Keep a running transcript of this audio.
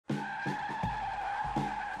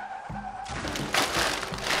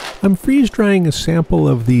I'm freeze-drying a sample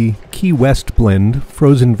of the Key West blend,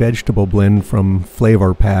 frozen vegetable blend from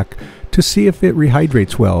Flav-R-Pac, to see if it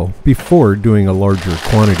rehydrates well before doing a larger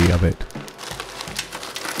quantity of it.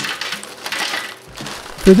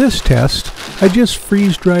 For this test, I just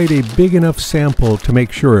freeze-dried a big enough sample to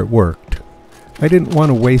make sure it worked. I didn't want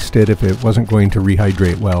to waste it if it wasn't going to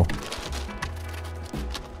rehydrate well.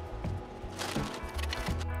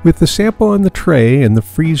 With the sample on the tray and the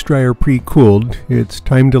freeze dryer pre-cooled, it's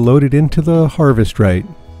time to load it into the Harvest-Right.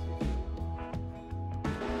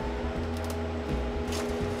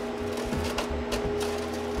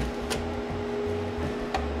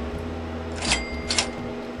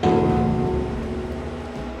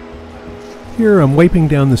 Here I'm wiping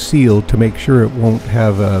down the seal to make sure it won't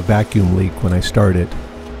have a vacuum leak when I start it.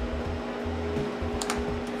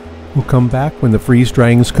 We'll come back when the freeze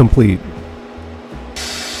drying is complete.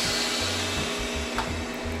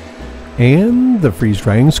 And the freeze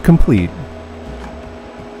drying is complete.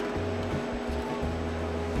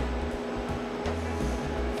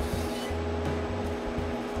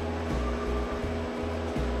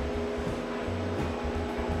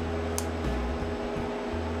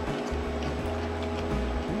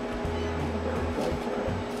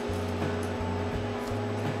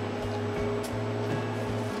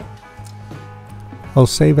 I'll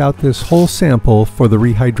save out this whole sample for the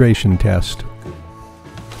rehydration test.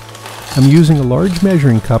 I'm using a large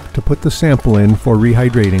measuring cup to put the sample in for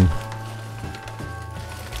rehydrating.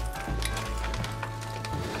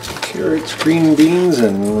 Carrots, green beans,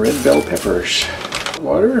 and red bell peppers.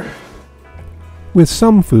 Water? With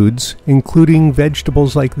some foods, including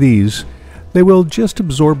vegetables like these, they will just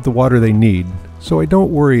absorb the water they need, so I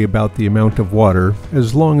don't worry about the amount of water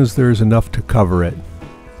as long as there's enough to cover it.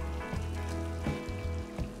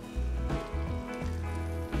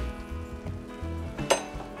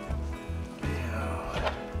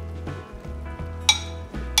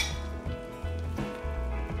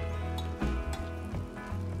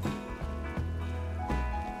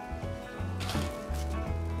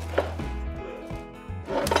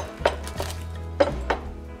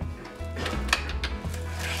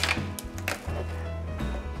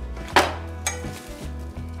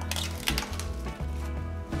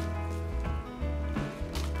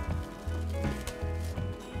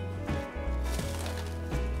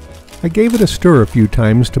 I gave it a stir a few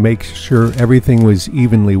times to make sure everything was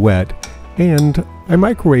evenly wet, and I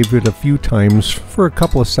microwaved it a few times for a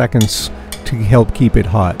couple of seconds to help keep it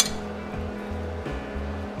hot.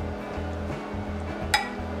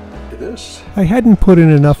 I hadn't put in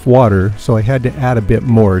enough water, so I had to add a bit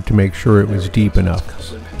more to make sure it was deep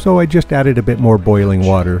enough. So I just added a bit more boiling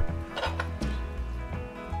water.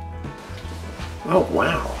 Oh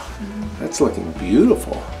wow, that's looking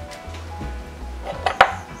beautiful.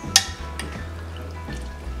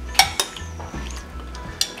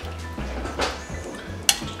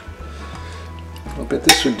 I bet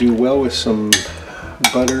this would do well with some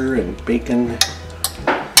butter and bacon.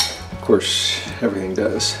 Of course, everything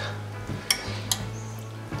does.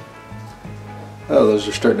 Oh, those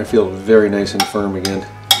are starting to feel very nice and firm again.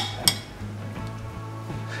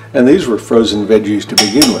 And these were frozen veggies to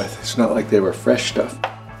begin with. It's not like they were fresh stuff.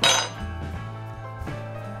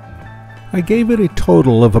 I gave it a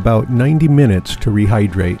total of about 90 minutes to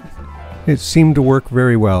rehydrate. It seemed to work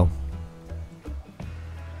very well.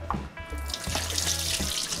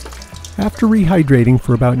 After rehydrating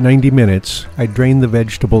for about 90 minutes, I drained the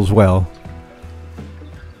vegetables well.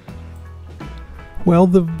 While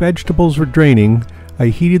the vegetables were draining, I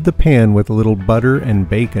heated the pan with a little butter and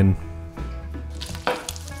bacon.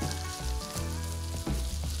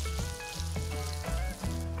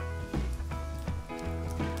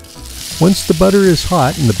 Once the butter is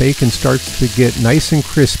hot and the bacon starts to get nice and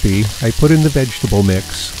crispy, I put in the vegetable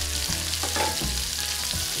mix.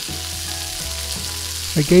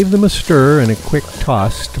 I gave them a stir and a quick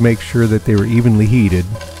toss to make sure that they were evenly heated,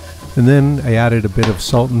 and then I added a bit of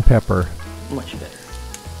salt and pepper. Much better.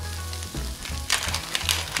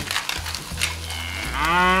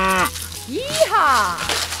 Yeehaw!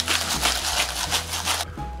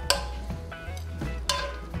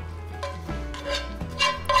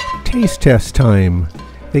 Taste test time!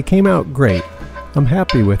 They came out great. I'm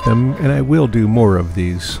happy with them, and I will do more of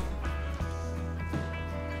these.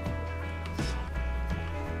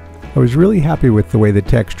 I was really happy with the way the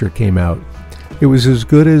texture came out. It was as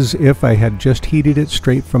good as if I had just heated it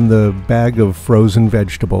straight from the bag of frozen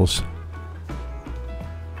vegetables.